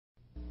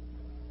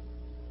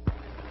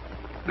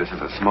This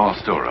is a small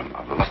storeroom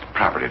of the Lost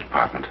Property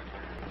Department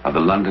of the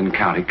London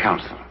County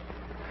Council.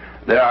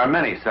 There are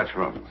many such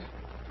rooms,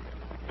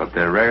 but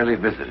they're rarely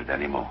visited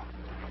anymore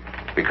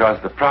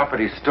because the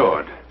property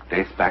stored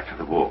dates back to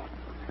the war.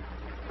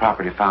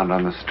 Property found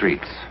on the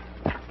streets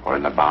or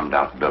in the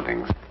bombed-out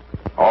buildings,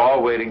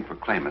 all waiting for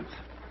claimants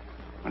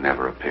who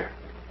never appear.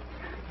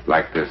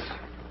 Like this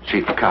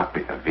cheap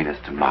copy of Venus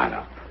de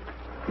Milo,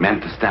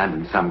 meant to stand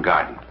in some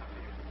garden.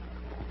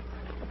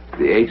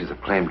 The ages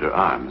have claimed her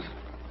arms.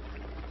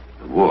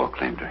 The war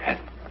claimed her head.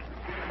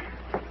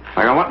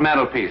 Like on what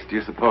mantelpiece do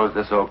you suppose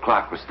this old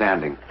clock was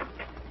standing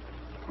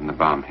when the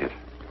bomb hit?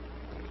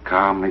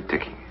 Calmly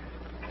ticking.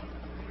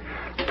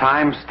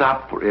 Time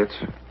stopped for it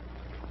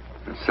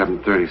at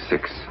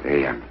 7:36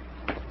 a.m.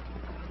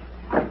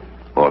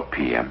 or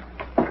p.m.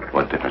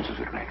 What difference does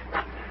it make?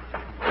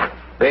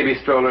 Baby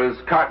strollers,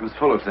 cartons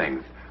full of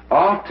things,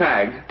 all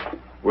tagged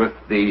with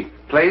the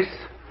place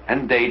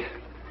and date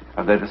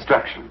of their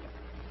destruction.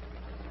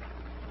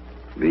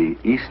 The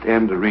East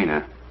End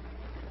Arena,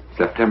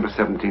 September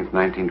 17th,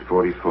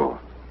 1944.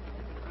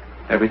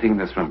 Everything in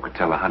this room could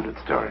tell 100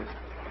 stories.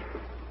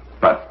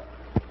 But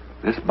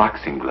this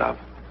boxing glove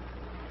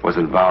was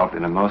involved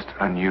in a most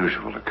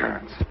unusual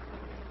occurrence.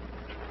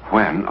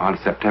 When, on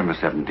September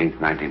 17th,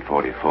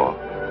 1944,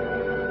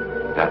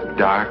 that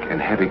dark and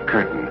heavy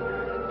curtain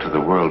to the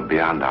world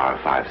beyond our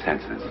five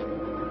senses,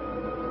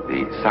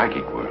 the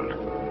psychic world,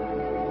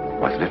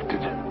 was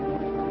lifted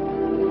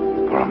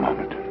for a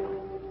moment.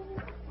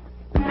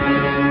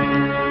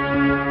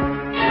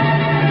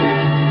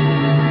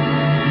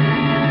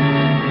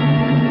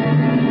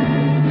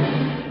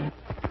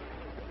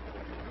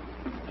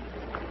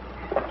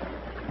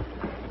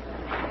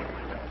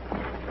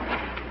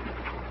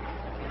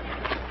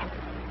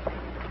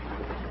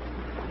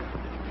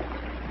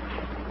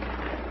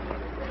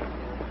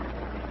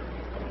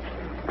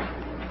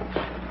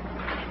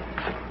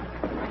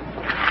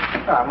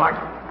 Mike.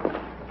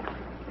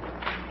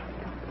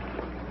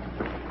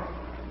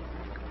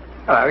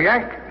 Hello,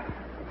 Yank.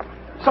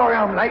 Sorry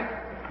I'm late.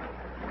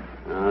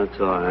 No, it's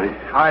all right.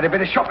 I had a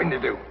bit of shopping to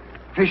do.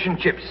 Fish and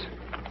chips.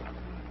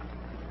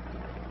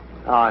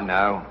 I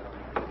know.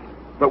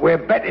 But we're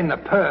betting the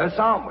purse,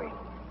 aren't we?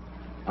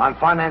 I'm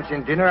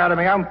financing dinner out of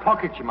my own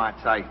pocket, you might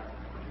say.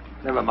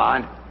 Never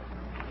mind.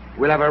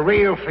 We'll have a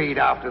real feed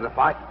after the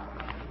fight.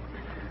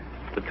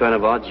 What kind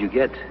of odds you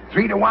get?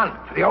 3 to 1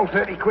 for the old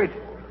 30 quid.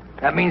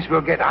 That means we'll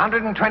get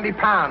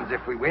 £120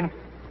 if we win.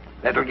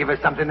 That'll give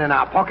us something in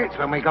our pockets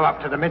when we go up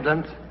to the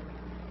Midlands.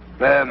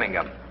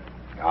 Birmingham.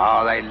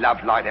 Oh, they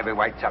love light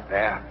heavyweights up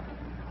there.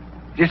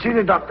 Did you see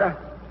the doctor?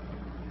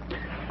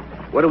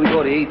 Where do we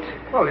go to eat?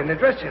 Well, in the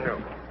dressing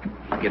room.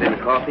 Get any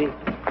coffee?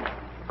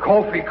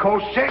 Coffee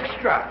costs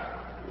extra.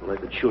 Well,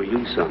 I could sure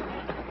use some.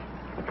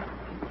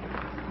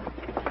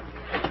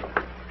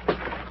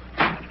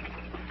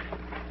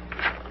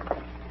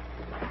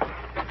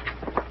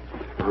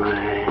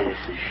 This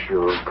is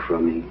sure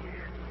crummy.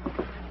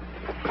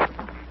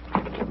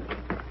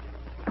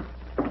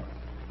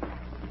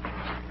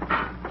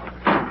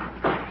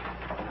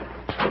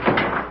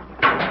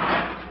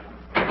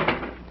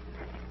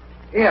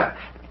 Here,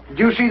 did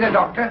you see the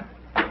doctor?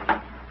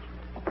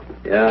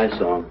 Yeah, I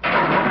saw him.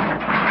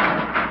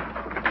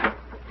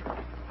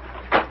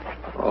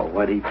 Oh,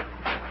 Whitey.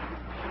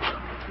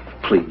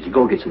 Please,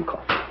 go get some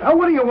coffee. Oh,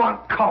 what do you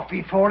want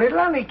coffee for? It'll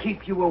only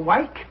keep you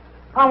awake.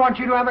 I want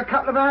you to have a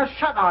couple of hours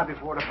shut-eye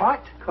before the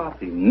fight.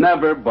 Coffee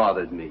never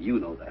bothered me. You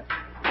know that.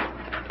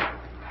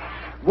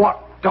 What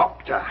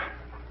doctor?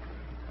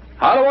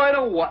 How do I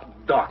know what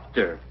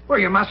doctor? Well,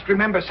 you must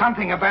remember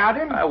something about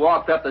him. I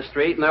walked up the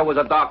street and there was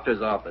a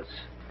doctor's office.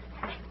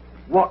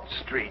 What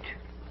street?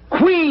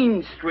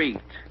 Queen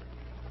Street.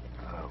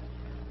 Oh.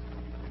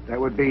 That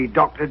would be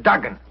Dr.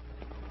 Duggan.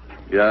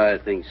 Yeah, I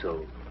think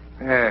so.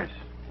 Yes.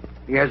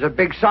 He has a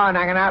big sign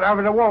hanging out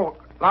over the wall,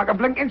 like a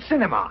blinking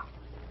cinema.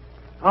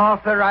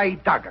 Arthur A.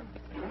 Duggan.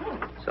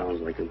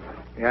 Sounds like him.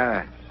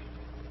 Yes.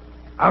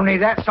 Only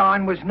that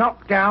sign was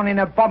knocked down in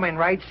a bombing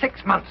raid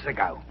 6 months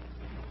ago.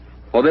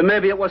 Well, then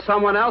maybe it was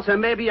someone else,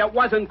 and maybe it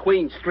wasn't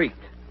Queen Street.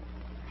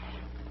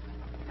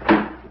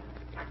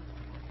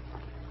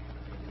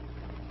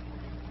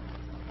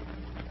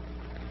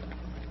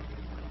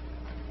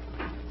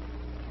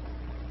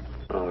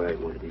 All right,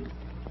 Wendy.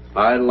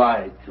 I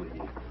lied to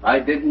you. I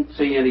didn't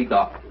see any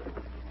doctor.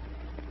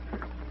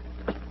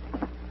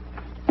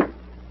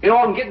 You know,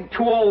 I'm getting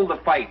too old to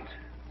fight.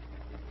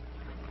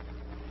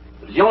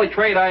 It's the only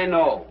trade I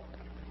know.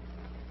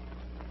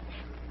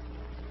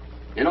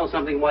 You know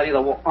something, Whitey?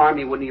 The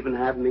Army wouldn't even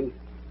have me.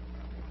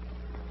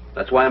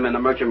 That's why I'm in the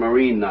Merchant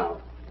Marine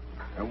now.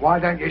 And why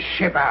don't you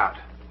ship out?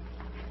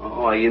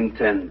 Oh, I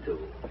intend to.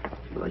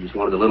 But I just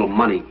wanted a little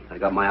money. I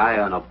got my eye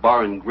on a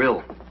bar and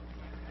grill.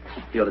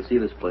 You ought to see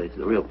this place.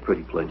 It's a real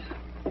pretty place.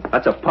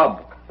 That's a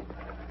pub.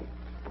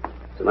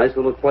 It's a nice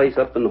little place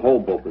up in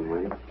Hoboken,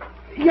 right?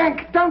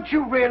 Yank, don't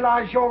you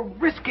realize you're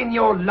risking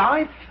your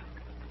life?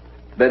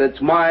 But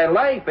it's my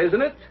life,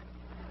 isn't it?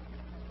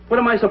 What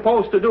am I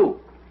supposed to do?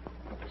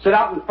 Sit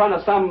out in front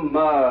of some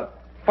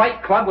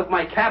Fight Club with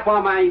my cap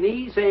on my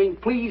knees saying,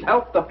 please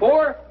help the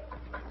poor?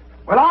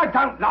 Well, I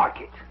don't like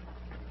it.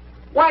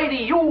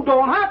 Whitey, you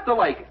don't have to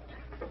like it.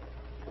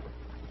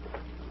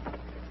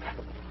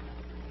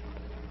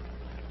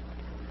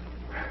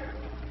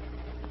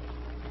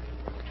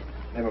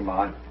 Never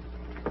mind.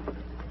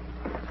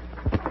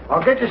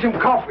 I'll get you some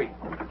coffee.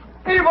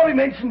 Anybody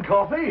mention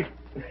coffee?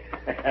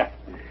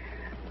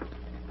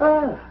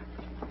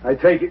 I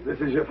take it this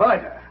is your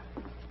fighter.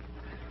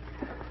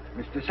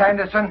 Mr.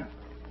 Sanderson,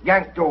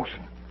 Yank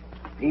Dawson.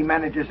 He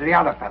manages the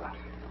other fella.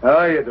 How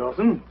are you,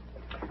 Dawson?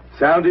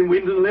 Sound in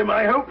wind and limb,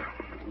 I hope?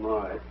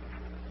 Why?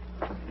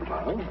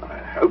 Well, I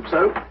hope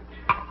so.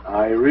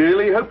 I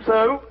really hope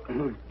so.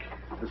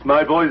 This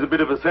my boy's a bit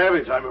of a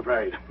savage, I'm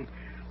afraid.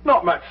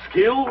 Not much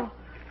skill,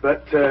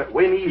 but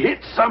when he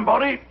hits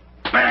somebody,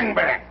 bang,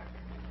 bang.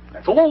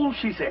 That's all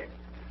she said,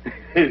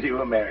 as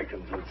you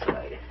Americans would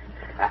say.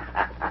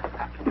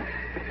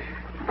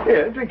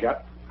 Here, drink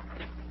up.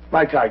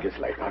 My tiger's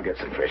late. I'll get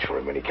some fresh for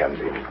him when he comes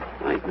in.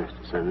 Right,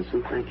 Mr.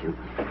 Sanderson, thank you.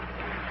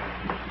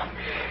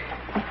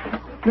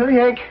 No,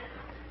 Yank.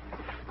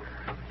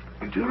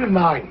 You do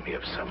remind me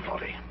of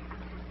somebody.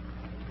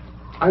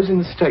 I was in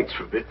the States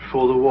for a bit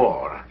before the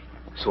war.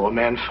 Saw a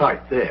man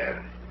fight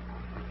there.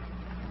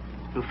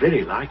 You're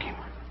very like him.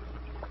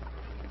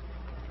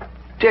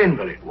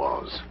 Denver it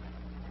was.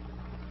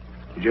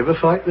 Did you ever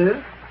fight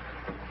there?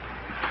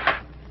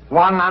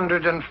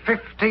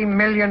 150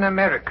 million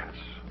Americans.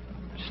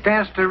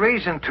 Stands to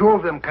reason 2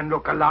 of them can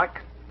look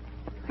alike.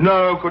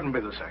 No, couldn't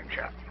be the same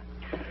chap.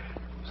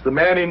 The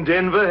man in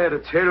Denver had a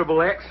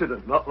terrible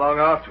accident not long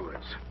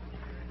afterwards.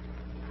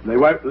 They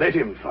won't let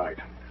him fight.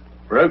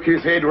 Broke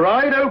his head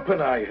right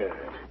open, I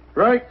heard.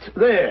 Right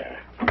there.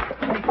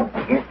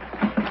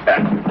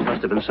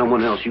 Must have been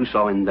someone else you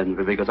saw in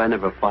Denver, because I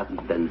never fought in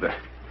Denver.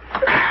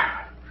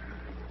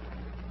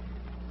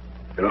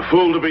 You're a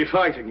fool to be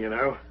fighting, you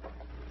know.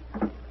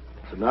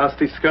 It's a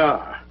nasty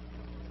scar.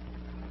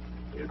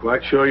 You're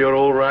quite sure you're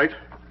all right?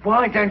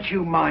 Why don't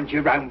you mind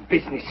your own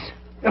business?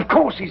 Of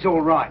course he's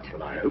all right.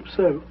 Well, I hope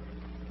so.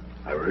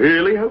 I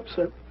really hope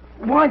so.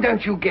 Why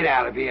don't you get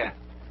out of here?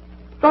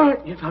 All right,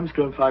 yes, I must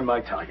go and find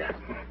my tiger.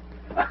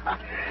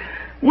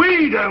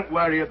 We don't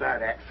worry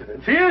about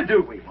accidents here,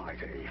 do we,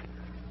 Whitey?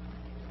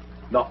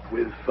 Not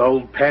with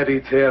old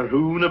Paddy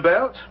Terhune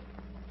about.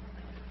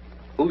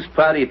 Who's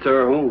Paddy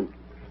Terhune?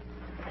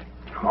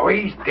 Oh,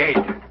 he's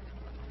dead.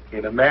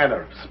 In a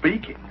manner of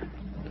speaking.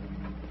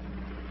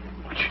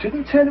 But you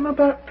didn't tell him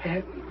about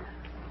Paddy?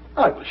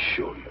 I was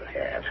sure you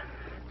had.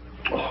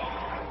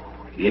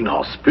 Oh,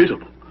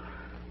 inhospitable.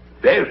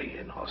 Very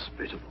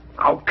inhospitable.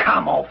 Oh,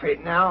 come off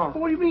it now.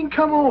 What do you mean,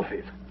 come off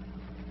it?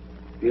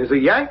 Here's a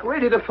Yank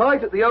ready to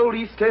fight at the old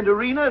East End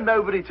Arena, and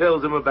nobody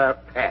tells him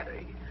about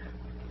Paddy.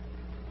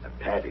 And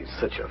Paddy's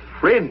such a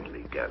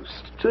friendly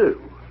ghost,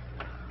 too.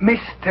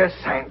 Mr.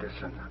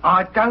 Sanderson,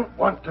 I don't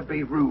want to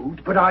be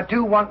rude, but I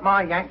do want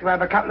my Yank to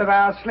have a couple of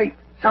hours' sleep.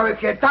 So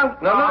if you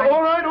don't No,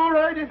 mind... all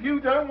right, if you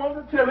don't want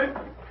to tell him.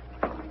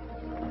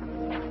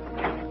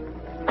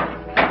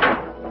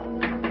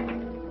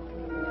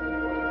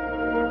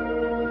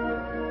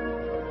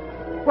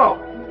 Well,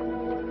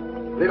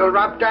 a little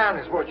rub down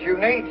is what you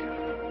need.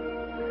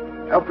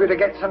 Help you to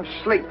get some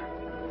sleep.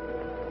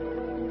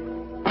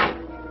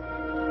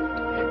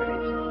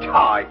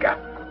 Tiger.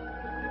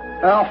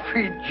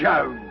 Alfie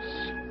Jones.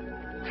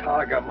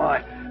 Tiger,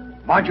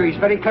 mind you, he's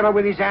very clever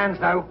with his hands,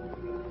 though.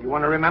 You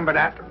want to remember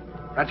that.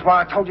 That's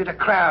why I told you to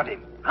crowd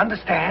him.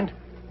 Understand?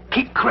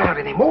 Keep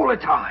crowding him all the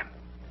time.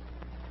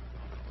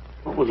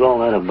 What was all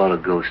that about a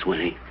ghost,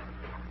 Winnie?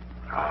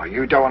 Oh,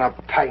 you don't want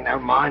to pay no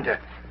mind to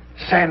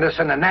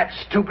Sanderson and that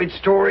stupid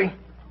story.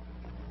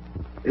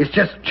 It's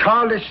just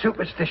childish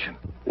superstition.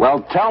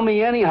 Well, tell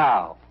me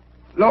anyhow.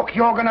 Look,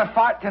 you're going to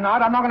fight tonight.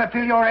 I'm not going to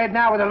fill your head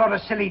now with a lot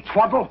of silly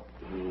twaddle.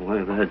 Oh,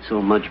 I've had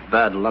so much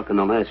bad luck in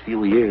the last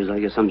few years. I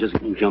guess I'm just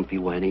getting jumpy,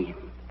 Whitey.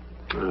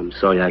 I'm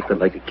sorry I acted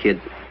like a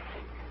kid.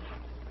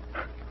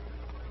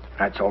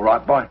 That's all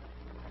right, boy.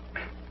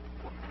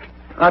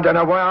 I don't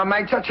know why I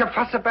made such a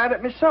fuss about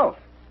it myself.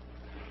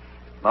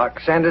 Like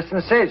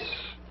Sanderson says,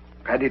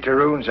 Paddy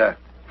Terhune's a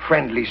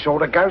friendly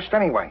sort of ghost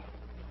anyway.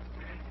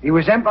 He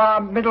was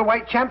Empire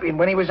middleweight champion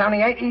when he was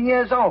only 18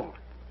 years old.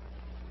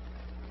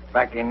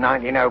 Back in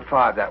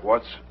 1905, that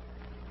was.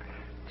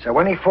 So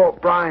when he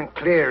fought Brian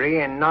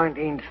Cleary in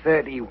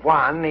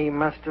 1931, he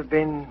must have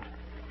been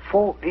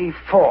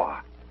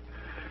 44.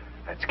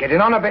 That's getting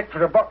on a bit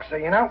for a boxer,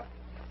 you know.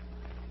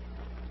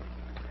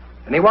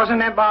 And he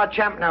wasn't Empire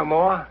champ no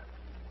more.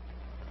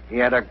 He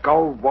had a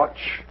gold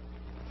watch,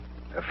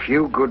 a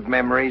few good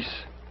memories,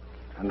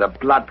 and a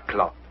blood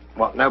clot,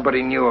 what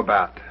nobody knew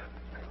about.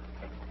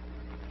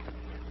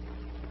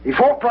 He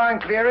fought Brian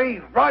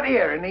Cleary right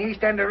here in the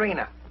East End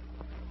Arena.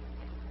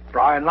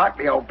 Brian liked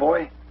the old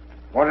boy.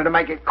 Wanted to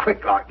make it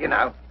quick like, you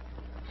know.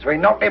 So he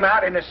knocked him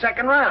out in the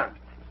second round.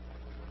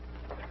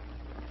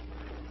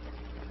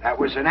 That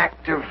was an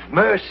act of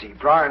mercy,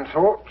 Brian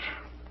thought.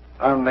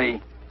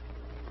 Only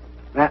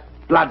that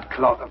blood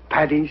clot of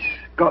Paddy's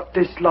got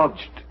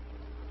dislodged.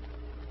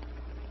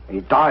 He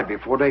died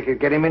before they could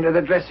get him into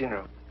the dressing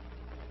room.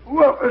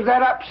 Well,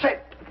 that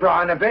upset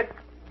Brian a bit.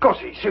 Of course,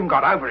 he soon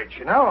got over it,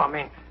 you know. I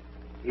mean,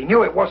 he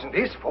knew it wasn't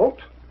his fault.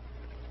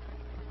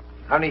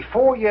 Only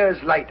 4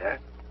 years later,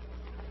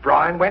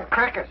 Brian went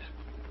crackers.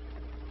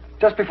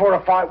 Just before a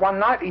fight one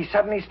night, he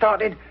suddenly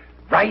started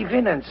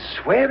raving and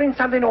swearing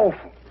something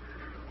awful.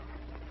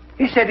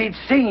 He said he'd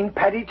seen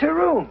Paddy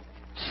Tyrone.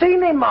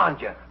 Seen him,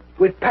 mind you,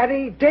 with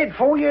Paddy dead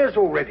 4 years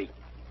already.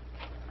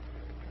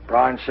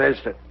 Brian says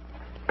that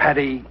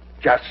Paddy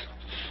just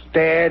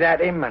stared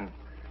at him and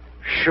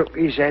shook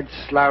his head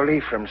slowly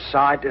from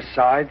side to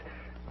side,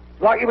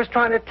 like he was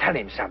trying to tell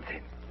him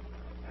something.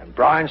 And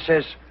Brian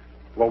says,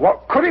 well,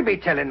 what could he be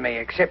telling me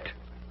except,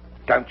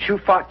 don't you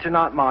fight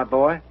tonight, my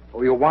boy,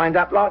 or you'll wind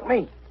up like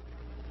me.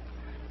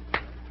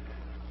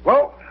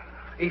 Well,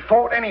 he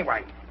fought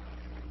anyway.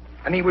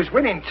 And he was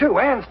winning too,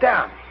 hands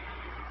down.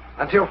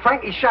 Until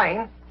Frankie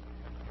Shane,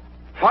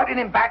 fighting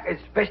him back as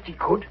best he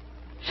could,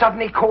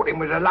 suddenly caught him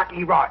with a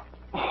lucky right.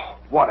 Oh,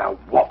 what a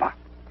whopper.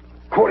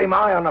 Caught him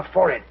high on the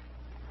forehead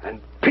and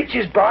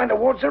pitches Brian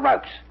towards the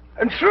ropes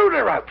and through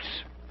the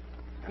ropes.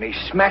 And he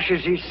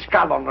smashes his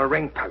skull on the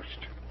ring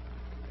post.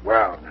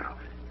 Well, now,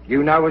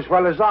 you know as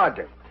well as I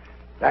do,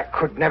 that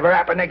could never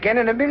happen again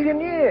in a million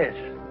years.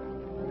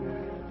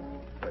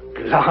 But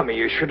blimey,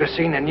 you should have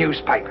seen the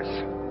newspapers.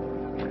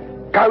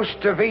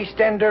 Ghost of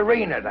East End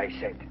Arena, they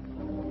said.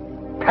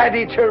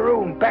 Paddy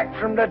Tyrone back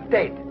from the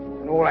dead,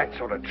 and all that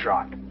sort of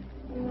tripe.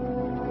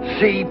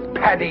 See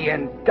Paddy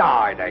and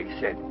die, they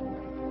said.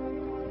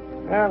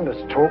 And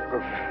there's talk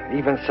of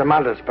even some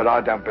others, but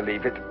I don't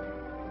believe it.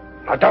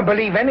 I don't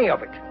believe any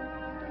of it.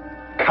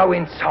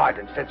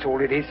 Coincidence, that's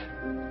all it is.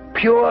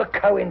 Pure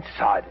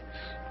coincidence.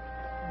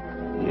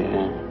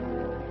 Yeah.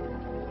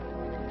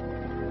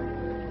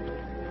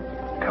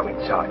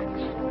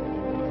 Coincidence.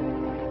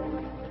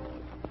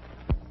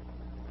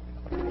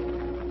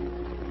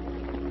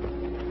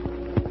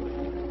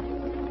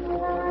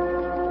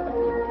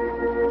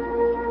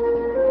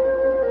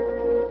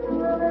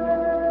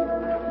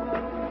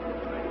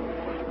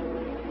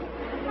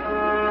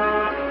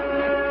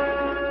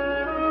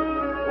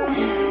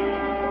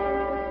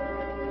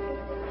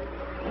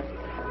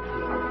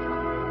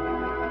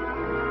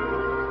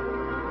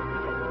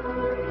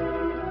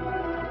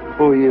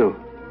 Who are you?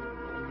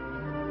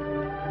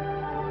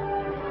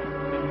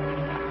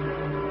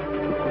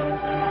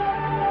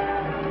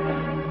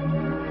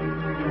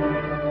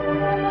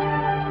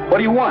 What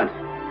do you want?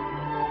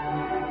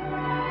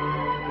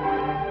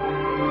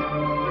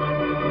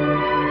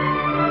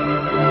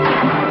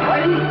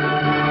 Wait!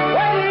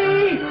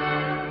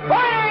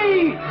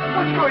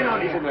 What's going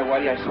on here?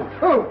 Whitey, I saw.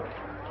 Who?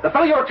 The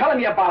fellow you were telling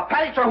me about,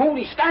 Paddy Tyrone,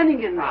 he's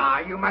standing in there. Ah,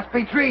 you must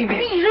be dreaming.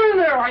 He's in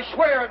there, I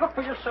swear. Look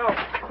for yourself.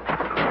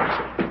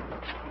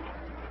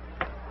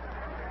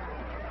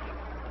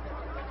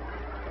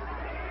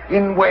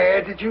 In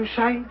where, did you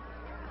say?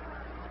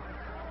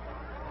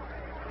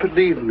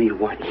 Believe me,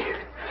 Whitey.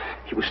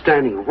 He was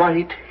standing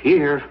right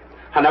here,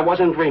 and I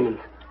wasn't dreaming.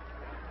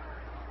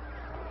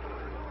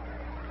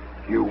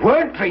 You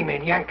weren't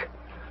dreaming, Yank.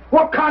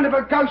 What kind of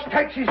a ghost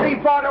takes his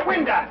leave by the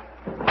window?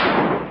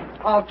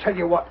 I'll tell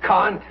you what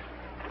kind.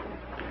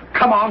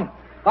 Come on,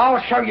 I'll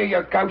show you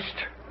your ghost.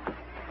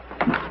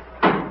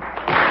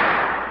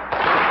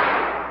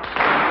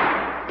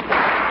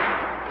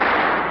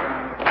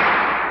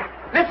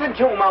 Listen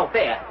to him out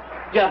there.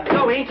 You're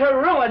going to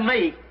ruin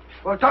me.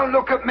 Well, don't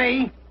look at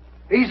me.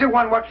 He's the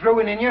one what's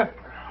ruining you.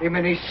 Him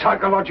and his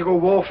psychological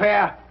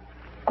warfare.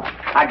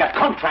 I got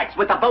contracts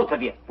with the both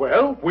of you.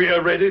 Well, we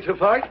are ready to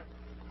fight.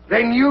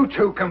 Then you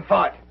two can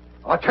fight.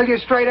 I'll tell you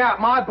straight out,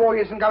 my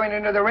boy isn't going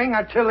into the ring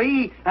until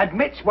he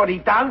admits what he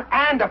done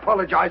and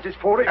apologizes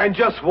for it. And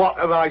just what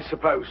am I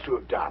supposed to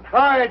have done?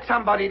 I had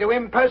somebody to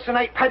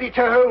impersonate Paddy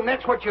Tyrone.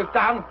 That's what you've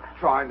done.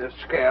 Trying to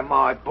scare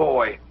my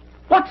boy.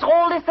 What's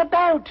all this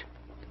about?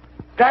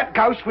 That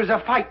ghost was a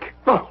fake.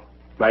 Oh,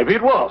 maybe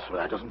it was, but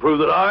that doesn't prove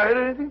that I had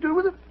anything to do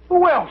with it.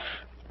 Who else?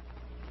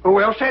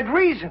 Who else had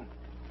reason?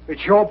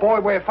 It's your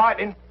boy we're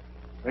fighting,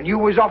 and you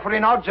was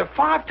offering odds of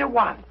 5 to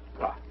 1.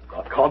 Well,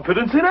 got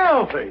confidence in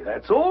Alfie,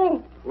 that's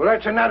all. Well,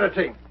 that's another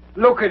thing.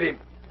 Look at him.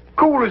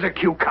 Cool as a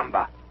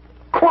cucumber.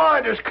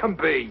 Quiet as can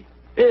be.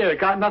 Here,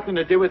 got nothing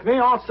to do with me.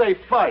 I'll say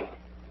fight.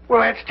 Well,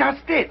 that's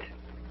just it.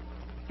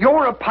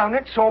 Your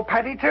opponent saw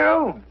Paddy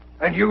Tyrone,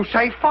 and you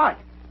say fight.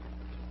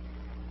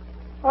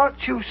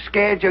 Aren't you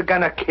scared you're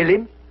gonna kill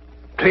him?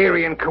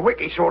 Cleary and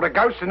Kawicki saw the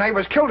ghost and they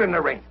was killed in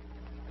the ring.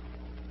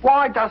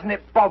 Why doesn't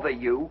it bother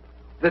you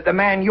that the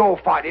man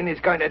you're fighting is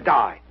going to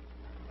die?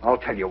 I'll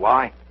tell you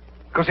why.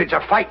 Because it's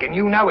a fake and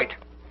you know it.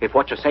 If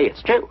what you say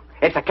is true,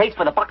 it's a case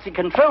for the Boxing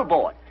Control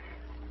Board.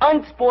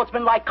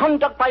 Unsportsmanlike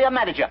conduct by a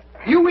manager.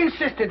 You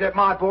insisted that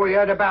my boy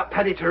heard about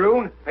Paddy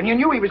Tyrone, and you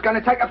knew he was going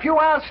to take a few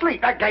hours'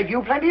 sleep. That gave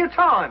you plenty of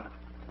time.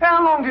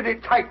 How long did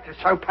it take to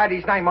sew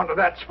Paddy's name onto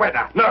that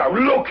sweater? Now,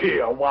 look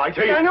here,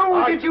 Whitey. And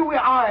who did you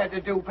hire to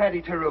do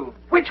Paddy Tyrone?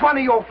 Which one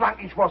of your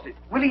flunkies was it?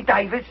 Willie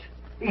Davis?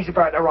 He's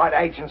about the right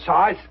age and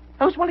size.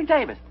 Who's Willie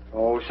Davis?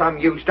 Oh, some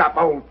used-up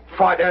old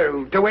fighter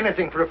who'll do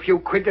anything for a few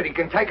quid that he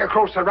can take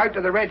across the road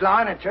to the Red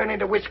Lion and turn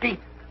into whiskey.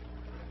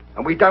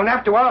 And we don't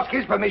have to ask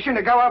his permission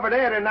to go over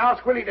there and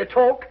ask Willie to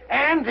talk,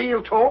 and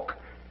he'll talk,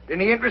 in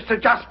the interest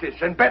of justice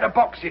and better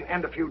boxing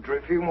and a few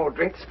more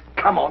drinks.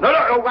 Come on.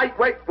 No,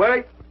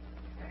 wait.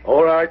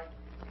 All right.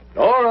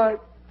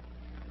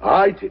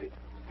 I did it.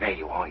 There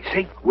you are, you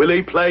see?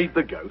 Willie played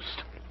the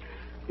ghost.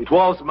 It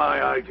was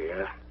my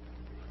idea.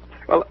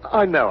 Well,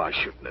 I know I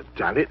shouldn't have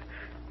done it,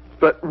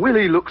 but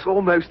Willie looks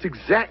almost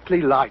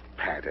exactly like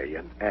Paddy,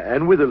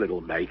 and with a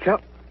little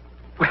makeup.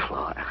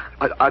 Well,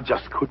 I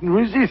just couldn't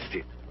resist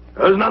it.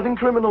 There's nothing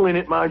criminal in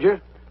it, mind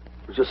you.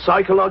 It's a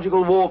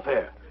psychological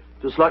warfare,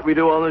 just like we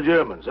do on the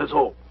Germans, that's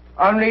all.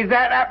 Only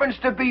that happens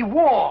to be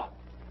war,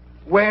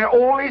 where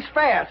all is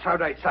fair, so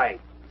they say.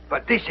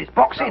 But this is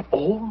boxing.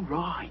 All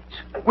right.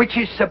 Which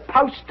is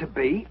supposed to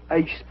be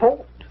a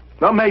sport.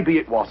 Now, maybe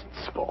it wasn't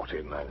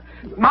sporting, then.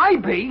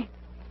 Maybe.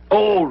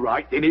 All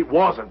right, then it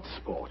wasn't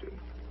sporting.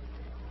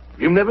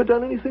 You've never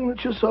done anything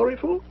that you're sorry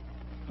for?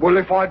 Well,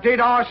 if I did,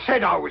 I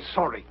said I was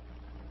sorry.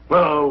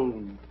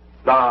 Oh,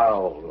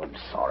 I'm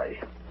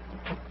sorry.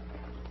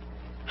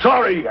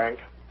 Sorry, Yank.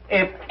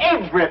 If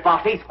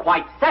everybody's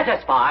quite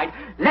satisfied,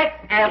 let's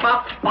have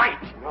a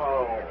fight.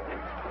 No.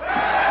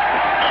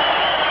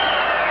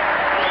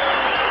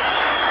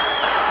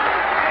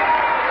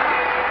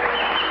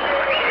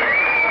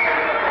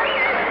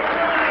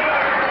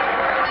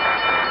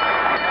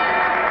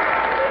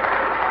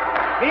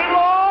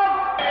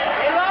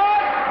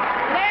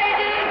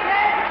 Ladies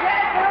and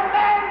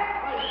gentlemen,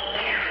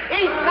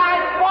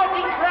 Eastside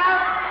Sporting Club,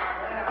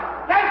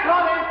 St.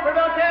 Lawrence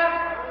promoter,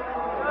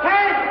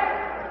 10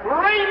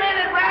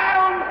 3-minute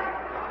rounds,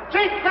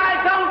 Cheapside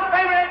Zone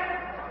favorite,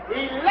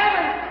 11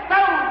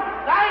 stone,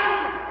 9,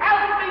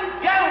 Alvin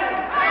Jones.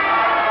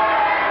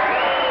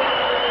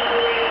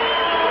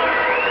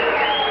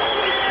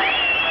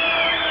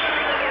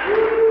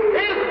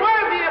 His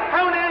worthy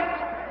opponent,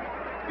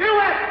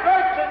 U.S.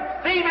 Merchant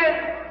Seaman,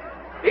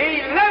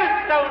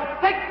 11 stone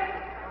 6,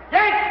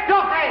 Yank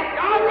Duffy.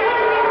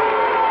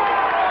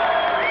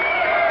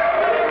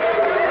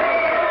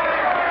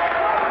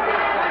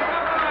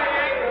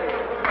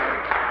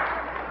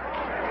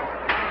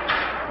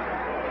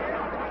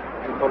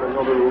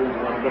 Another rule,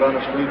 I'm going on a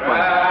street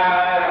fight.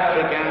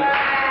 Shake hands.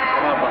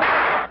 Come on, bud.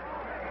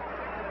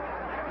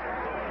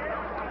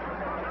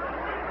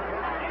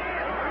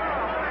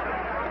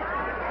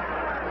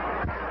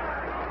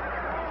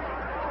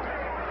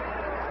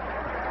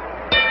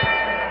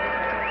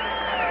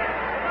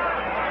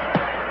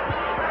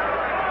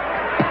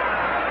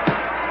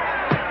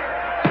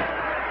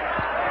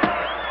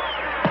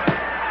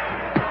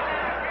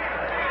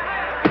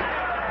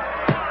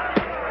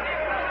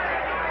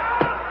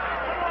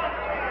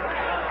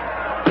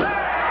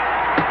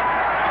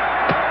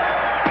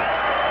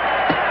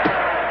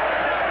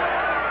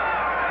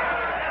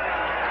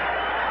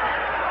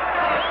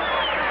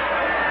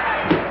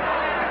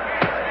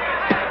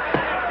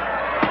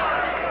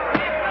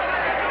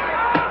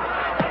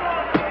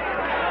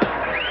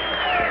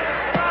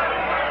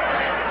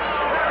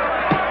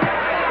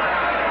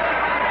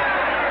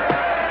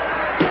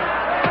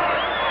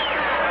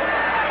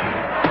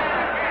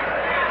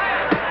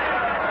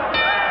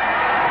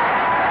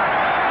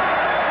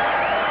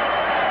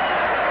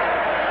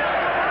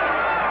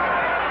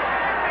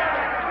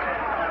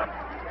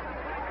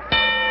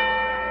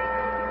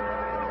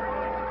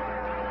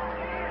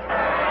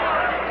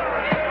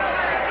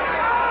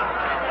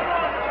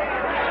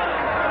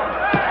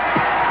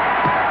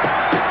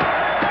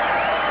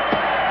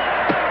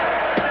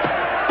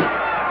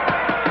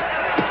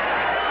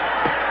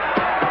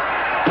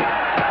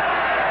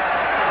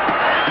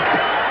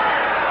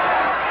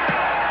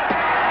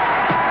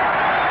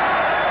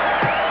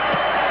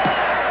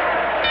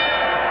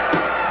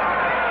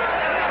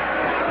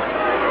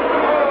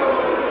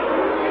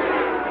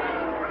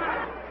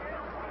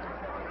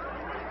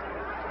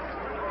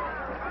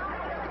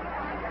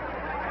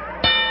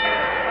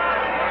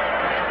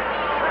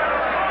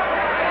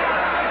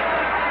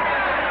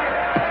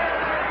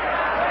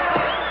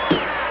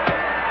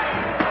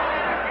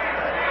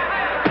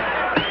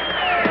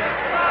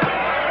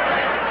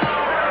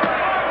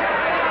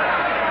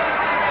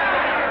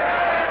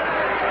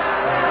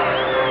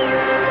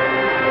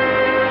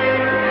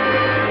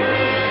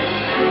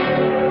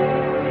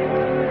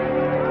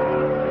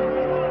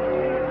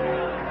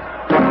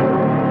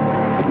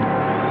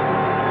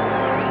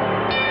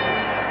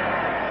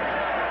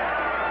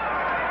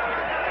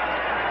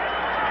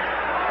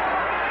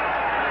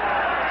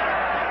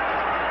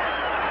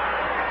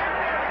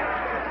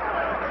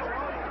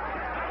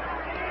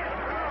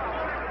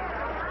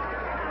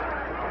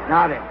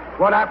 Now then,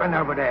 what happened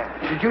over there?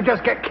 Did you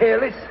just get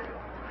careless?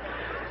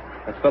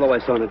 That fellow I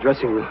saw in the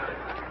dressing room.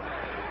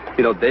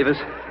 You know, Davis?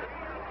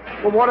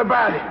 Well, what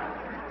about him?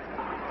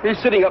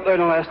 He's sitting up there in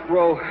the last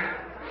row.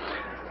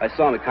 I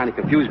saw him. It kind of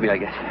confused me, I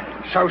guess.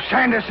 So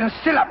Sanderson's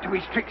still up to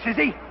his tricks, is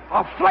he?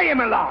 I'll flay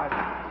him alive.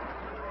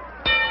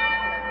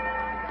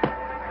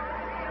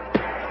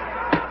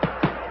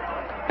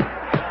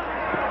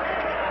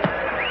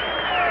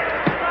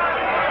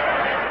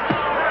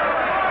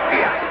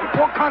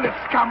 kind of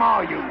scum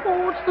are you?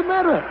 Oh, what's the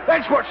matter?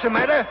 That's what's the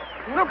matter.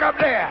 Look up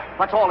there.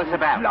 What's all this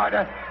about?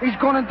 Lighter. He's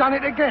gone and done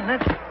it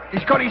again.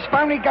 He's got his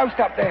phony ghost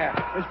up there,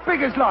 as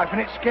big as life, and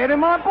it's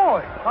scaring my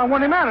boy. I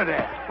want him out of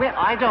there. Well,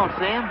 I don't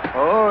see him.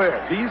 Oh, yeah,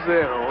 he's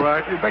there, all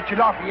right. You bet your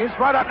life he is,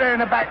 right up there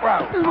in the back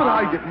row. Well,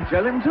 I didn't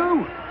tell him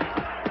to.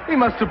 He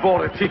must have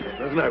bought a ticket.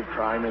 There's no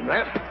crime in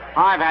that.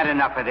 I've had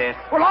enough of this.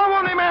 Well, I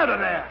want him out of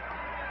there.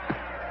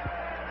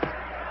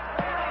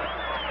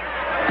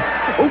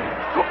 Oh,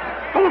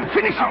 go on,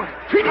 finish him.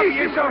 Finish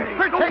yourself.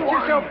 Protect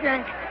yourself,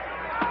 Yank.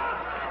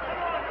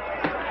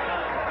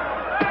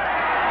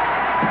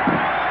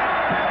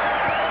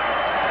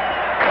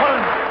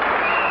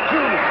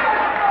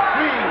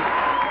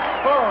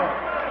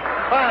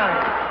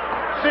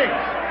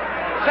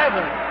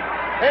 Seven, 8,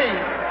 9,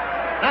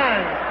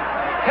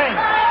 10.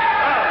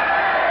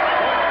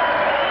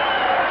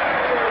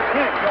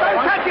 Don't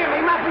touch him.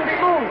 He mustn't be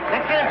moved.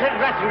 Let's get him to the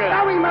dressing room.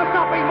 No, he must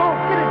not be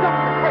moved. Get a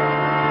doctor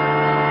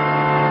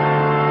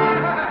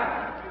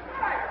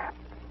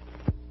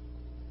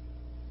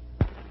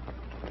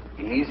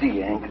quick. Easy,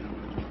 Yank.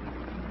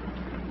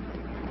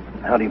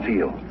 How do you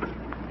feel?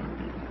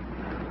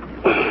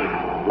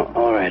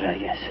 All right, I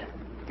guess.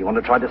 You want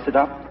to try to sit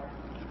up?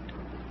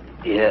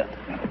 Yeah.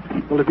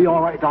 Will it be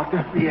all right,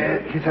 Doctor? Yeah,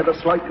 he's had a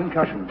slight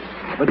concussion,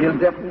 but he'll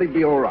definitely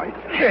be all right.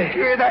 Yeah,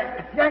 you hear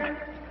that, Yank?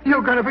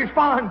 You're going to be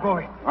fine,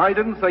 boy. I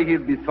didn't say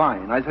he'd be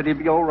fine. I said he'd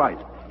be all right.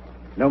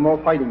 No more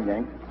fighting,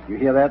 Yank. You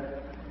hear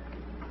that?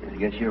 I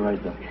guess you're right,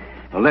 Doc.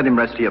 Well, let him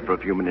rest here for a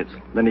few minutes.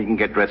 Then he can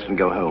get dressed and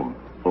go home.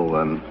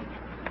 Oh,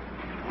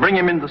 bring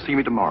him in to see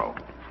me tomorrow.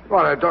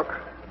 Righto, Doc.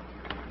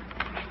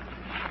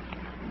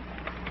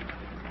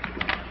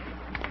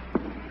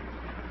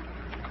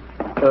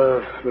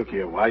 Look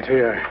here, White,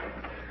 here.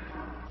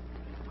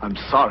 I'm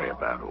sorry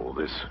about all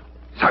this.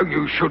 So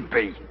you should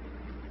be.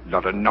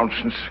 Lot of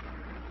nonsense.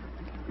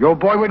 Your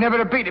boy would never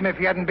have beat him if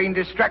he hadn't been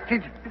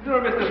distracted. Is there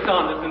a Mr.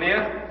 Sanderson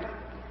here?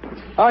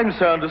 I'm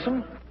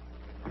Sanderson.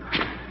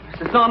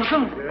 Mr.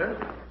 Sanderson?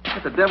 Yes?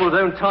 It's the devil's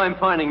own time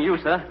finding you,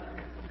 sir.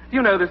 Do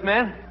you know this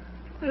man?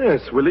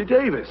 Yes, Willie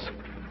Davis.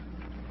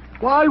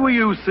 Why were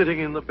you sitting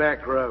in the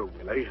back row,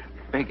 Willie?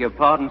 Beg your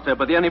pardon, sir,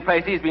 but the only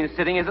place he's been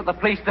sitting is at the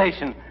police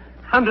station.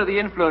 Under the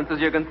influence, as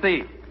you can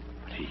see.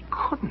 But he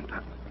couldn't.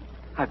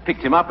 I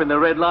picked him up in the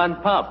Red Lion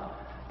pub.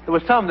 There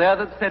was some there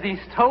that said he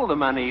stole the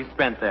money he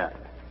spent there.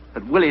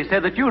 But Willie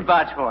said that you'd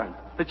vouch for him,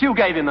 that you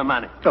gave him the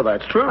money. Oh,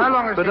 that's true. How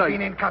long has he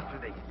been in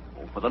custody?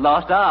 Oh, for the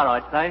last hour,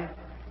 I'd say.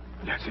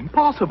 That's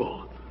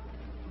impossible.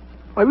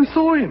 Why, we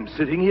saw him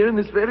sitting here in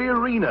this very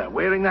arena,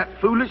 wearing that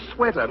foolish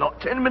sweater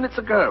not 10 minutes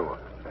ago.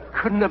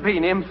 Couldn't have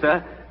been him,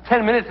 sir.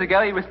 10 minutes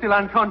ago, he was still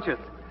unconscious.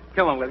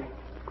 Come on, Willie.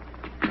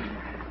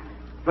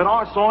 But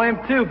I saw him,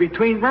 too,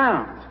 between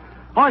rounds.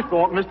 I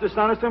thought Mr.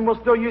 Sanderson was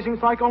still using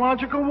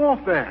psychological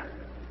warfare.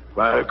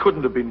 Well, it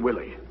couldn't have been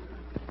Willie.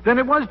 Then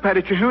it was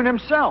Paddy Terhune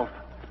himself.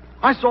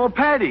 I saw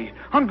Paddy.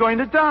 I'm going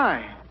to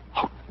die.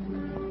 Oh,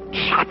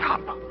 shut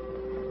up.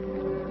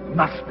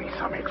 Must be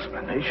some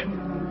explanation.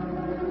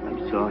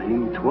 I saw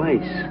him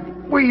twice.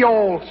 We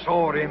all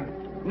saw him.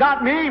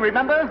 Not me,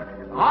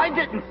 remember? I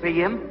didn't see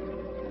him.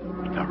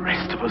 The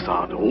rest of us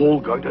aren't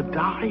all going to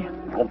die.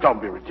 Oh, don't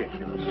be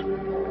ridiculous.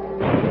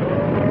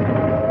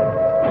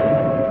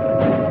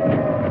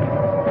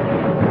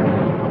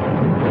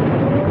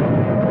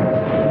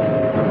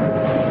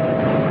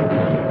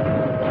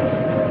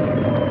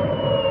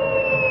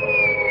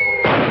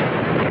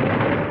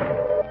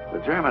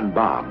 The German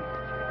bomb,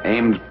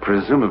 aimed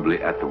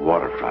presumably at the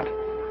waterfront,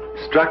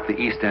 struck the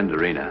East End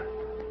Arena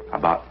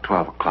about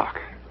 12 o'clock.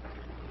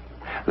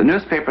 The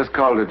newspapers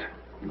called it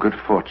good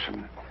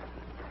fortune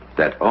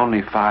that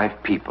only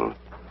 5 people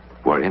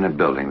were in a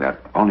building that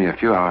only a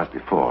few hours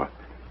before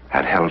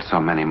had held so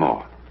many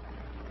more.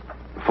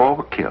 4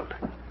 were killed.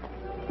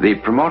 The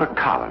promoter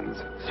Collins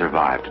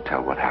survived to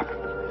tell what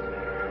happened.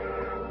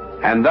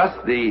 And thus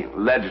the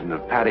legend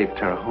of Paddy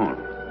Terhune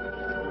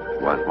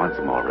was once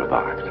more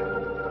revived.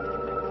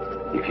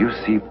 If you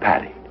see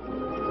Paddy,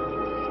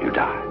 you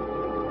die.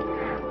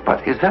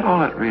 But is that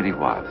all it really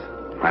was?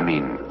 I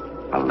mean,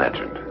 a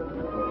legend.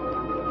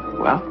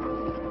 Well,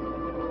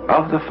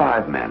 of the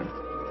 5 men,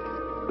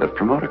 the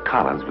promoter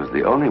Collins was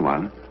the only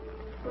one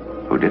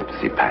who didn't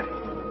see Paddy.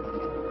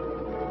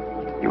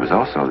 He was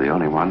also the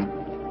only one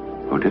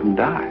who didn't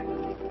die.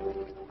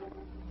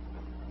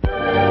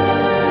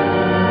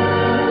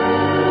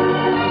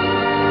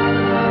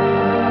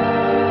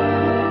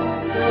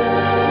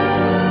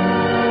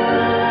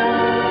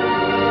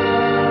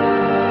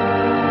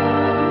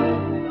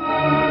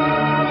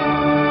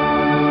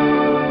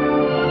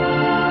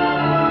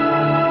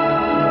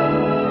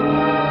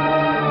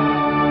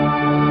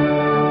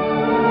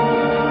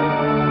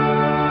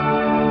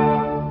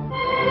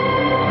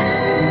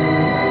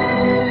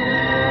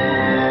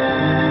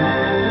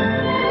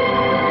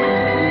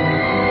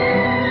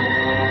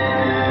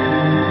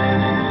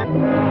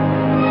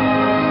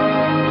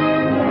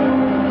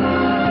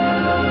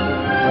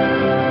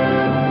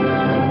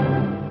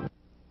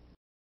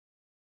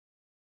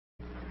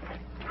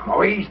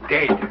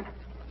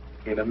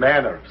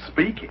 manner of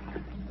speaking.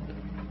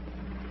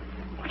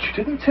 But you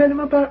didn't tell him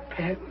about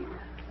Patty?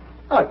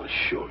 I was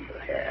sure you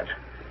had.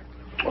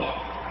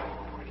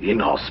 Oh,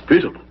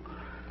 inhospitable.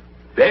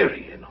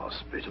 Very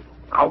inhospitable.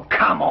 Oh,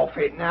 come off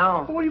it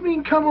now. What do you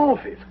mean, come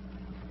off it?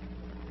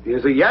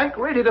 Here's a Yank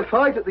ready to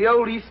fight at the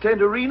old East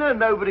End Arena, and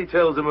nobody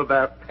tells him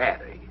about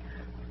Patty.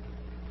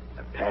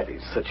 And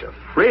Patty's such a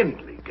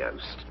friendly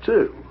ghost,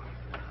 too.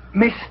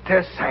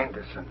 Mr.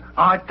 Sanderson,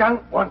 I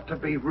don't want to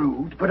be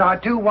rude, but I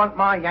do want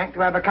my Yank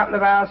to have a couple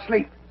of hours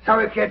sleep. So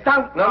if you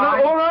don't No,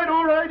 mind...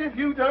 all right, if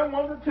you don't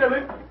want to tell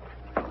him.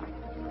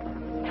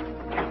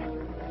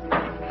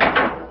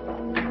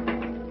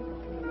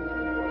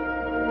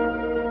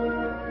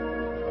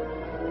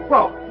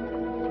 Well,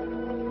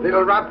 a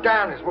little rub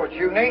down is what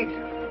you need.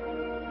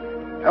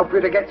 Help you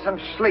to get some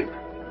sleep.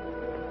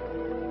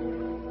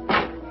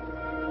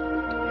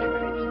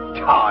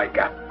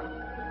 Tiger.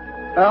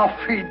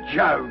 Alfie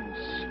Jones.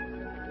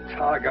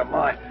 Tiger,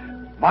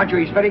 mind you,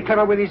 he's very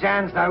clever with his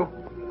hands, though.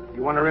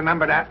 You want to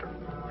remember that.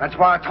 That's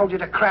why I told you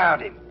to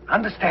crowd him.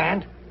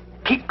 Understand?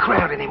 Keep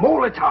crowding him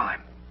all the time.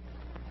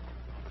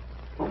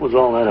 What was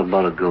all that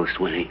about a ghost,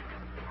 Winnie?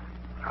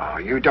 Oh,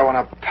 you don't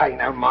want to pay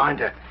no mind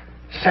to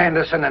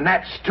Sanderson and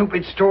that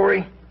stupid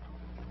story.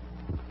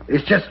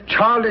 It's just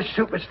childish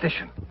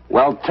superstition.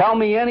 Well, tell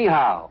me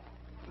anyhow.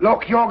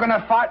 Look, you're going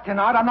to fight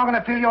tonight. I'm not going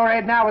to fill your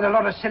head now with a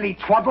lot of silly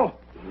twaddle.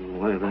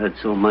 Well, I've had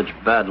so much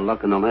bad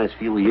luck in the last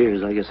few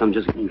years, I guess I'm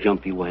just getting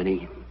jumpy,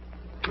 Winnie.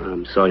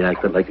 I'm sorry I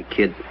acted like a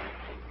kid.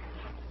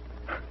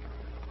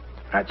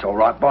 That's all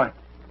right, boy.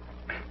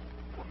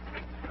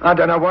 I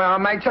don't know why I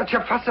made such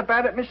a fuss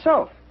about it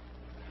myself.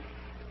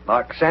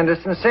 Like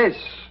Sanderson says,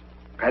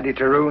 Paddy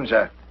Taroon's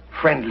a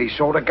friendly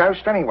sort of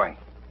ghost anyway.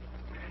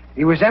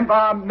 He was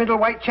Empire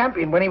middleweight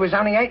champion when he was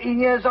only 18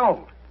 years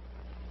old.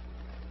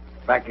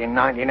 Back in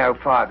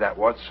 1905, that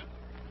was.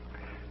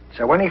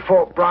 So when he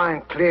fought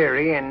Brian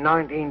Cleary in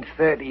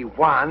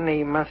 1931,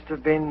 he must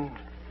have been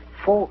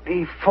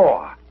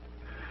 44.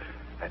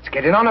 That's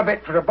getting on a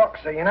bit for a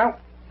boxer, you know.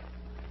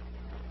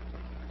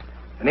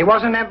 And he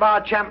wasn't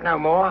Empire champ no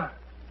more.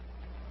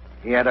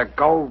 He had a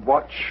gold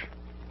watch,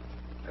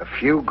 a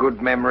few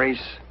good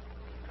memories,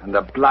 and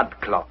a blood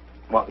clot,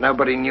 what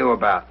nobody knew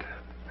about.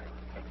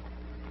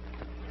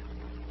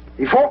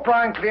 He fought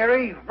Brian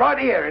Cleary right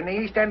here in the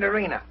East End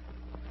Arena.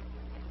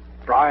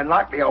 Brian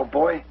liked the old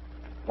boy.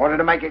 Wanted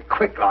to make it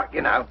quick like,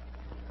 you know.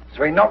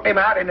 So he knocked him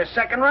out in the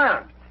second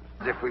round.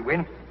 If we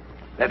win,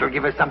 that'll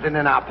give us something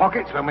in our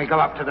pockets when we go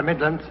up to the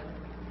Midlands.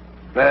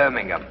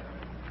 Birmingham.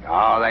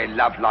 Oh, they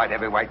love light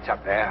heavyweights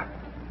up there.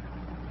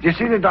 Did you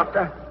see the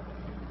doctor?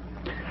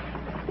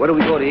 Where do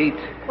we go to eat?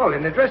 Well,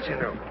 in the dressing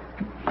room.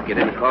 Get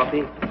in a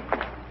coffee?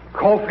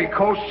 Coffee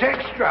costs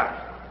extra.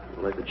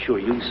 Well, I could sure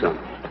use some.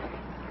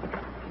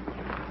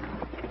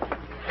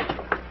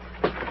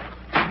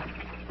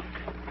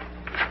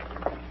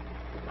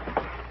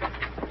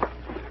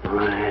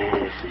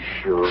 This is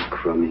sure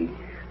crummy.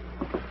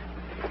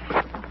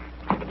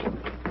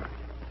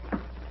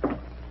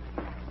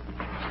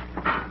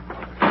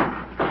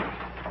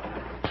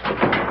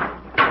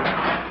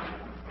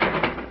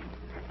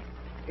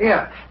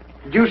 Here.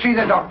 Did you see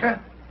the doctor?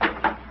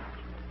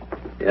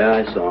 Yeah,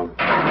 I saw him.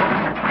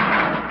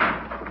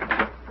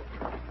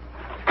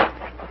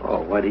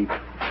 Oh, Whitey.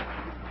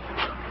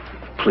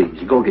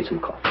 Please, go get some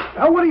coffee.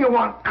 Oh, what do you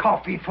want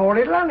coffee for?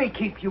 It'll only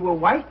keep you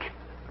awake.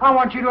 I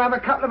want you to have a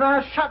couple of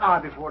hours shut-eye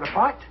before the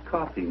fight.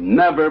 Coffee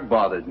never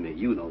bothered me.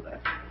 You know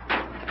that.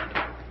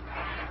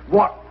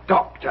 What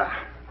doctor?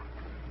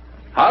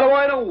 How do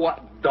I know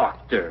what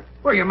doctor?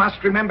 Well, you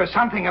must remember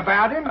something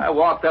about him. I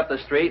walked up the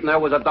street and there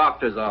was a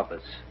doctor's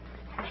office.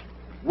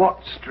 What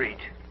street?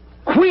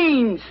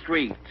 Queen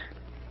Street.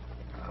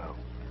 Oh.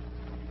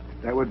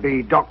 That would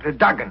be Dr.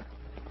 Duggan.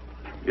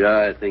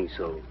 Yeah, I think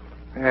so.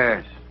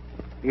 Yes.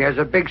 He has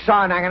a big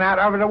sign hanging out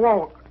over the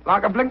wall,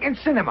 like a blinking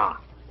cinema.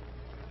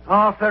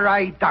 Arthur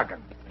A.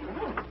 Duggan.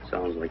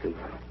 Sounds like him.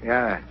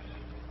 Yes.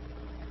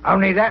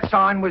 Only that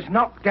sign was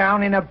knocked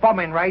down in a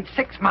bombing raid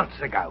 6 months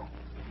ago.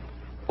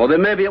 Well,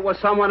 then maybe it was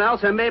someone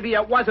else, and maybe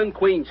it wasn't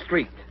Queen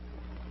Street.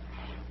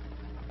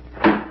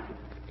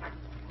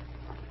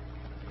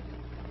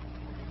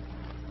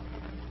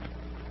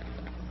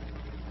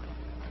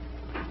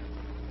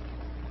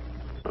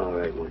 All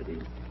right,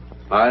 Wendy.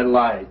 I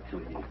lied to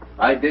you.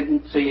 I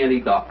didn't see any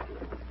doctor.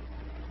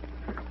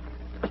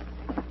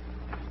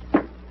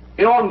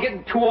 You know, I'm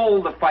getting too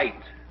old to fight.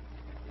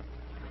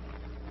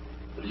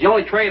 It's the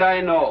only trade I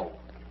know.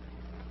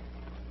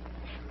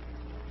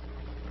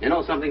 You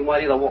know something,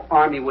 Whitey? The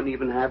Army wouldn't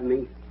even have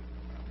me.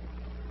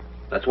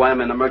 That's why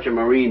I'm in the Merchant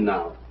Marine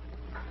now.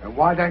 And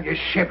why don't you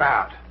ship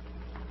out?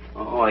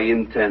 Oh, I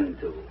intend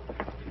to.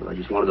 But I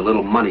just wanted a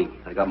little money.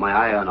 I got my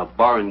eye on a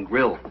bar and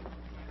grill.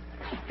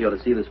 You ought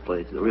to see this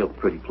place. It's a real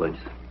pretty place.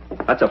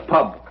 That's a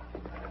pub.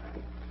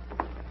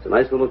 It's a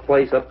nice little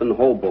place up in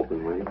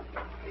Hoboken, right?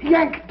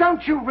 Yank,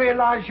 don't you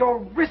realize you're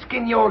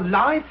risking your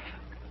life?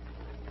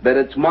 But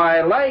it's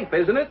my life,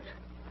 isn't it?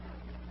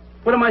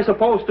 What am I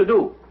supposed to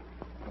do?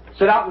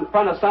 Sit out in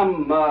front of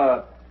some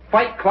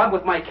Fight Club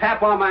with my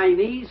cap on my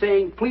knee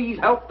saying, please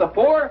help the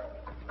poor?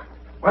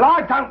 Well,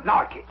 I don't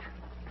like it.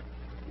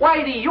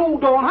 Whitey, you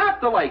don't have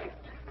to like it.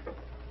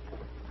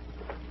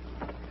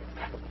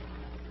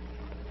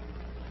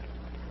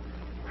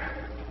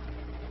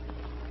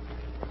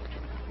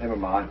 Never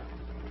mind.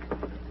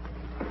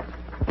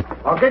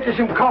 I'll get you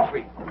some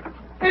coffee.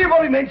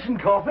 Anybody mention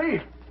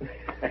coffee?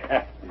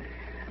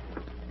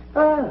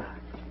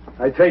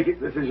 I take it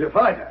this is your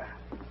fighter.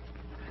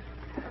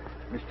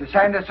 Mr.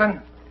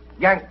 Sanderson,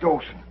 Yank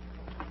Dawson.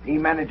 He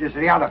manages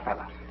the other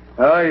fella.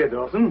 Hiya,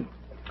 Dawson.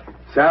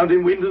 Sound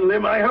in wind and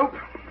limb, I hope?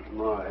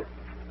 Right.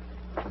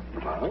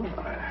 Well,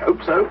 I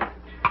hope so.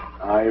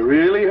 I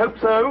really hope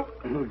so.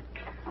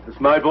 This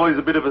my boy's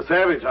a bit of a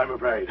savage, I'm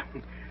afraid.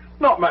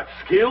 Not much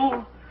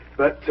skill,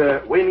 but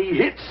when he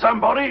hits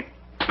somebody,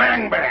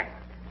 bang, bang.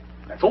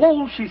 That's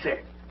all she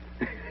said,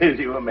 as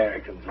you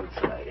Americans would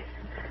say.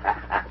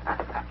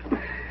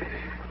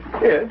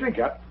 Here, drink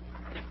up.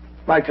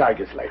 My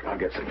tiger's late. I'll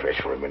get some fresh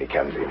for him when he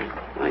comes in.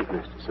 Right,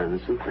 Mr.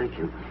 Sanderson, thank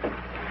you.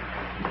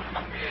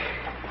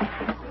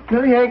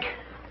 No, Yank.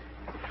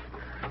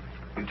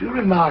 You do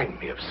remind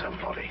me of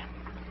somebody.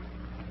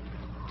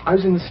 I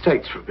was in the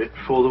States for a bit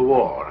before the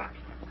war.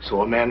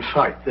 Saw a man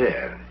fight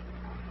there.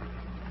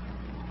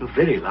 You're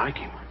very like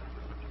him.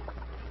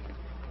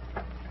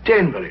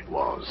 Denver it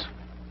was.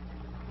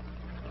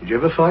 Did you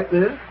ever fight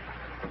there?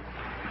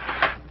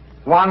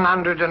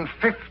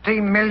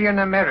 150 million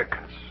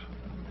Americans.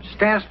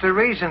 Stands to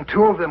reason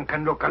 2 of them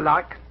can look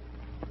alike.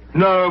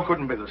 No,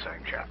 couldn't be the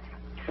same chap.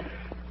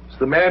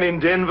 The man in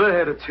Denver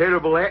had a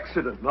terrible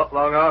accident not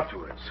long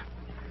afterwards.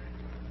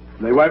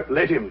 And they won't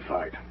let him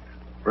fight.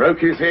 Broke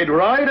his head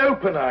right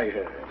open, I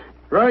heard.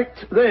 Right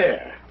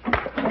there.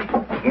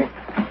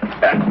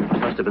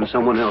 Must have been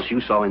someone else you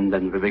saw in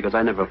Denver, because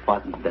I never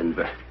fought in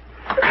Denver.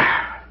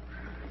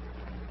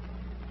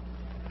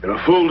 You're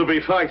a fool to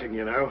be fighting,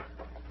 you know.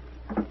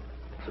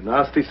 It's a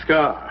nasty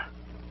scar.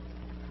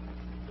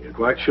 You're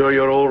quite sure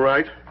you're all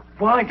right?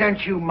 Why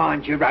don't you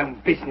mind your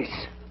own business?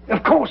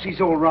 Of course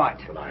he's all right.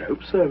 Well, I hope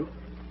so.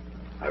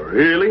 I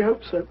really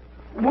hope so.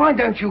 Why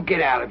don't you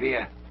get out of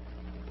here?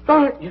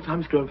 All right, yes, I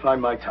must go and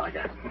find my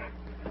tiger.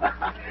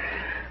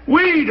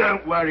 We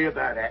don't worry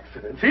about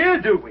accidents here,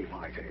 do we,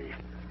 Whitey?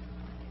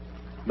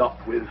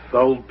 Not with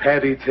old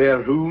Paddy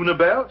Terhune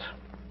about.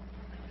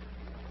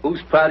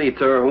 Who's Paddy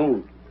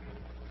Terhune?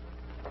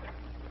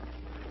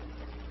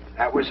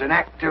 That was an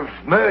act of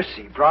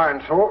mercy,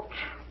 Brian thought.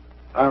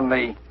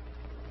 Only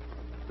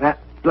that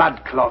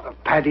blood clot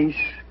of Paddy's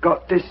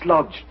got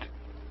dislodged.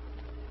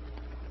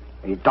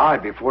 He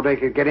died before they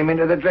could get him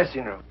into the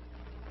dressing room.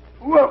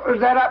 Well,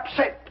 that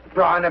upset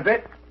Brian a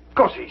bit. Of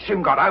course, he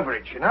soon got over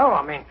it, you know.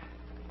 I mean,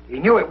 he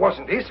knew it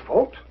wasn't his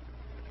fault.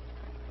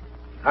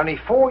 Only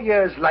 4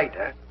 years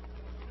later,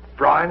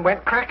 Brian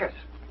went crackers.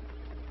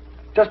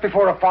 Just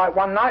before a fight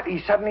one night,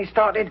 he suddenly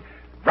started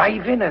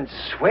raving and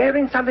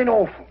swearing something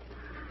awful.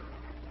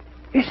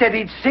 He said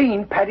he'd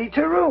seen Paddy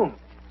Terhune.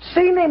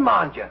 Seen him,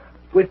 mind you,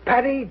 with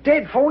Paddy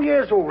dead 4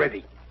 years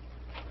already.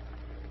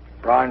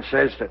 Brian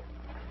says that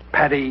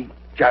Paddy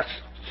just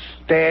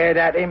stared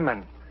at him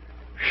and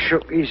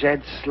shook his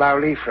head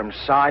slowly from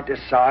side to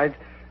side,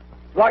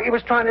 like he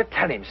was trying to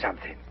tell him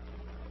something.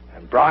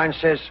 And Brian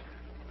says,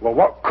 well,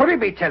 what could he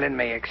be telling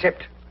me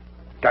except,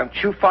 don't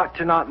you fight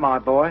tonight, my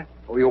boy,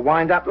 or you'll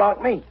wind up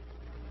like me.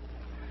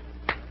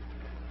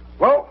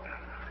 Well,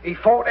 he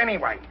fought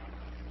anyway.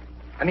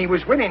 And he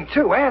was winning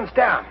too, hands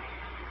down.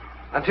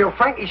 Until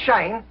Frankie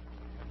Shane,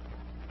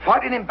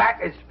 fighting him back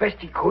as best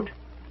he could,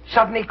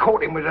 suddenly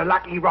caught him with a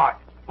lucky right.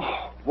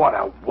 Oh, what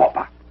a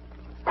whopper.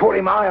 Caught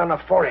him high on the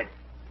forehead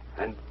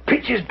and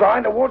pitches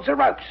Brian towards the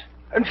ropes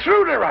and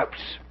through the ropes.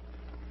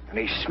 And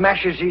he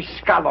smashes his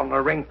skull on the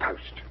ring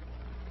post.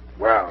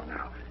 Well,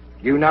 now,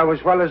 you know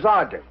as well as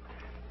I do,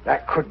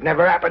 that could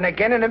never happen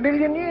again in a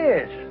million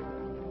years.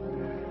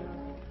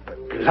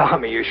 But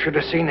blimey, you should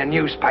have seen the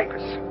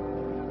newspapers.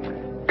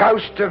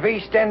 Ghost of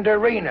East End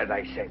Arena,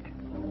 they said.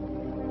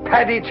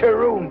 Paddy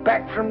Terhune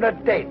back from the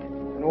dead,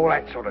 and all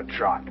that sort of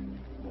tripe.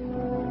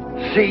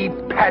 See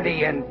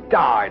Paddy and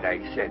die, they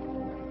said.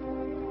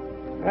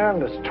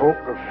 And there's talk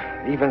of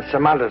even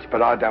some others,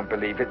 but I don't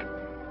believe it.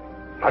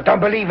 I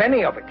don't believe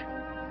any of it.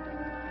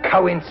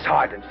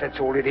 Coincidence, that's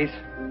all it is.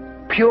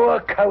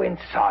 Pure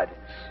coincidence.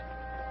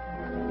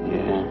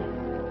 Yeah.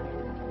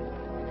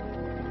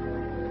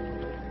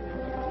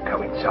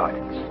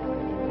 Coincidence.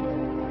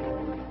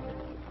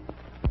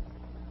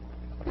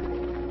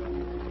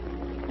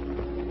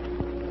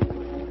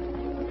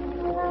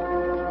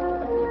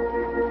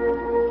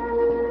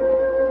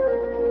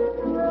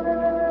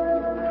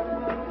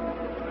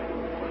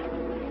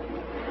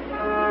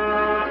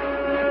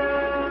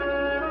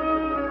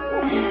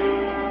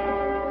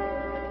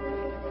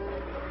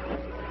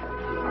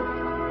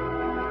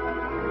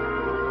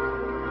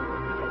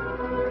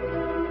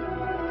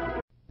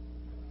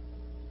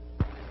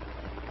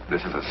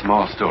 This is a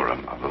small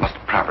storeroom of the Lost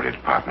Property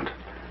Department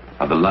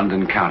of the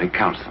London County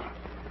Council.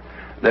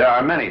 There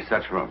are many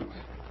such rooms,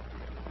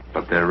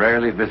 but they're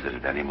rarely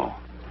visited anymore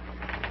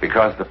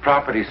Because the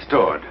property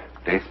stored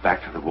dates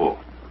back to the war.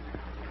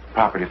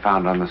 Property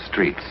found on the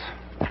streets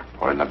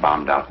or in the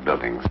bombed-out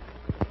buildings,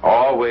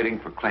 all waiting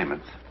for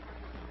claimants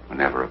who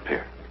never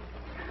appear.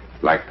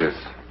 Like this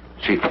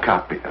cheap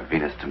copy of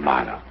Venus de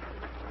Milo,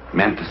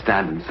 meant to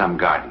stand in some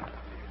garden.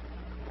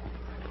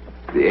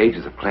 The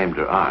ages have claimed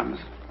her arms.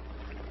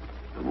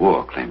 The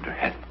war claimed her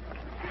head.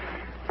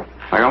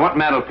 Like on what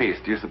mantelpiece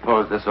do you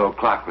suppose this old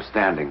clock was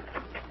standing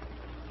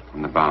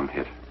when the bomb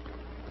hit?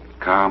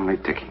 Calmly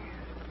ticking.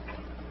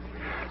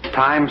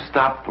 Time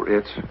stopped for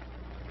it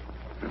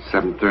at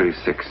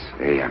 7:36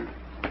 a.m.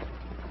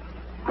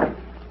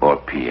 or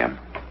p.m.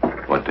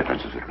 What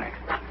difference does it make?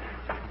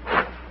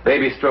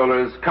 Baby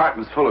strollers,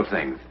 cartons full of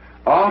things,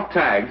 all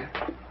tagged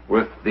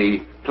with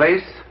the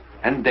place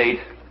and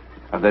date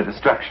of their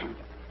destruction.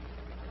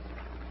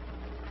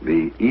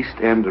 The East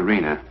End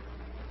Arena,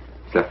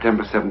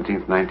 September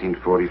 17th,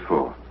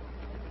 1944.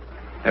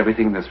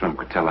 Everything in this room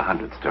could tell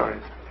 100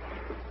 stories.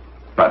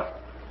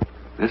 But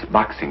this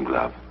boxing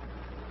glove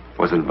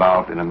was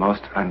involved in a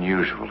most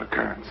unusual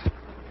occurrence.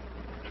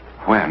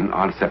 When,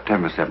 on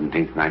September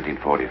 17th,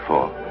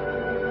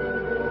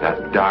 1944,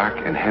 that dark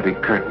and heavy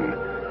curtain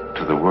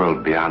to the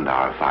world beyond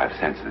our five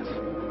senses,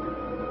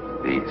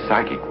 the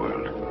psychic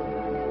world,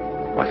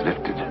 was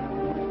lifted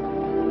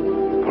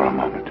for a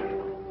moment.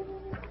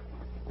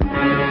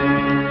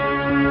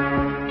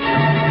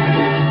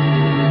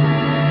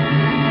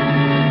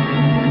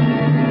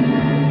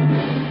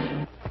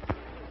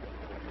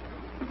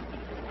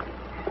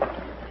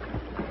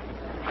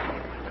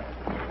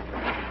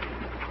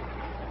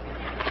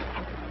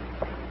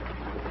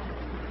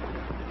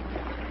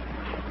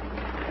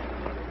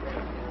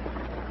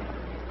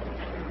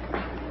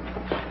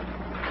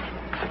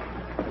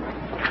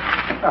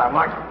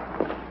 Mike.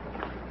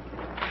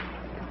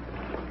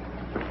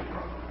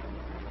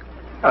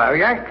 Hello,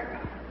 Yank.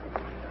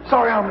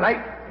 Sorry I'm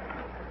late.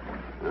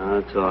 No,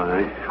 it's all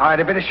right. I had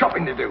a bit of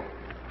shopping to do.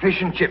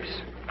 Fish and chips.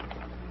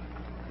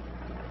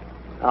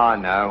 I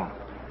know.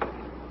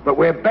 But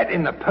we're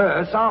betting the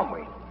purse, aren't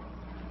we?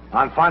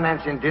 I'm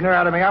financing dinner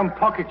out of my own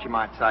pocket, you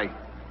might say.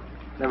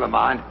 Never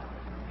mind.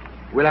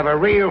 We'll have a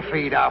real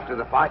feed after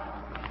the fight.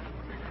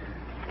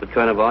 What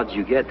kind of odds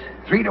you get?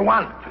 3 to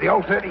 1 for the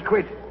old 30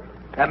 quid.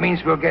 That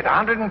means we'll get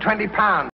 £120.